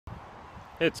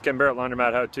Hey, it's Ken Barrett,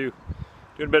 Laundromat How-To.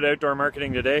 Doing a bit of outdoor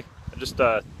marketing today. I just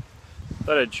thought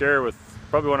I'd share with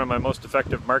probably one of my most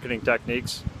effective marketing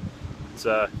techniques. It's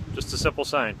just a simple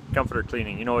sign, comforter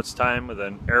cleaning. You know it's time with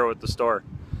an arrow at the store.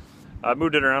 I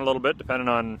moved it around a little bit depending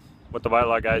on what the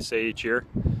bylaw guys say each year.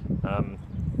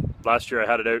 Last year I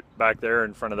had it out back there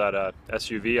in front of that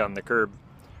SUV on the curb,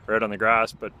 or out on the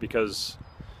grass, but because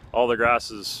all the grass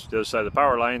is the other side of the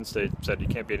power lines, they said you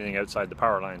can't be anything outside the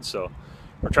power lines. So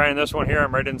we're trying this one here.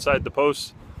 I'm right inside the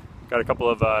post. Got a couple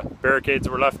of barricades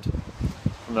that were left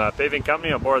from the paving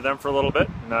company. I'll borrow them for a little bit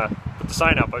and put the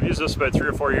sign up. I've used this about 3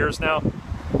 or 4 years now,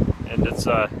 and it's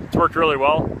worked really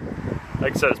well.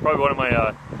 Like I said, it's probably one of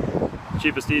my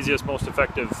cheapest, easiest, most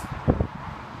effective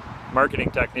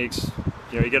marketing techniques.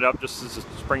 You know, you get it up just as the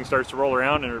spring starts to roll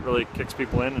around, and it really kicks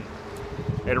people in. And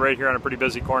made it right here on a pretty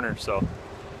busy corner. So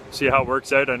see how it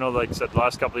works out. I know, like I said, the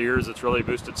last couple of years it's really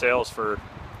boosted sales for,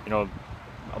 you know,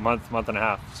 a month and a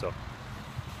half. So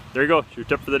there you go, it's your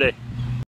tip for the day.